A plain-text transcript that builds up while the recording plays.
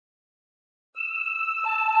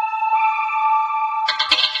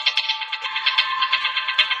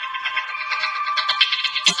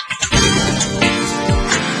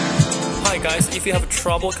if you have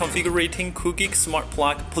trouble configuring Koogeek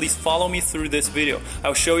SmartPlug, please follow me through this video.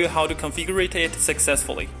 I'll show you how to configure it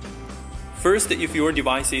successfully. First, if your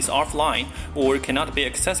device is offline or cannot be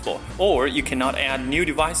accessible, or you cannot add new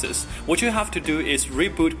devices, what you have to do is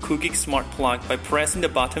reboot Koogeek SmartPlug by pressing the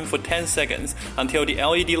button for 10 seconds until the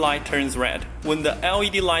LED light turns red. When the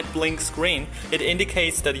LED light blinks green, it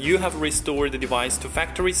indicates that you have restored the device to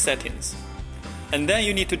factory settings. And then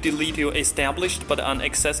you need to delete your established but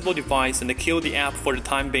inaccessible device and kill the app for the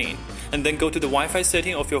time being. And then go to the Wi-Fi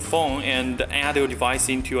setting of your phone and add your device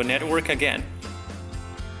into your network again.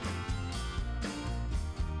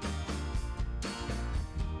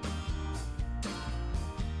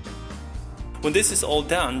 When this is all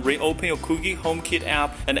done, reopen your Koogeek HomeKit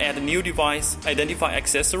app and add a new device, identify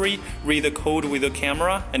accessory, read the code with the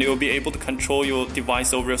camera, and you'll be able to control your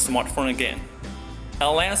device over your smartphone again. At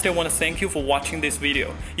last, I want to thank you for watching this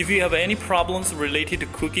video. If you have any problems related to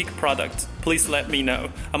Koogeek products, please let me know.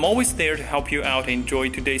 I'm always there to help you out and enjoy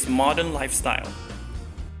today's modern lifestyle.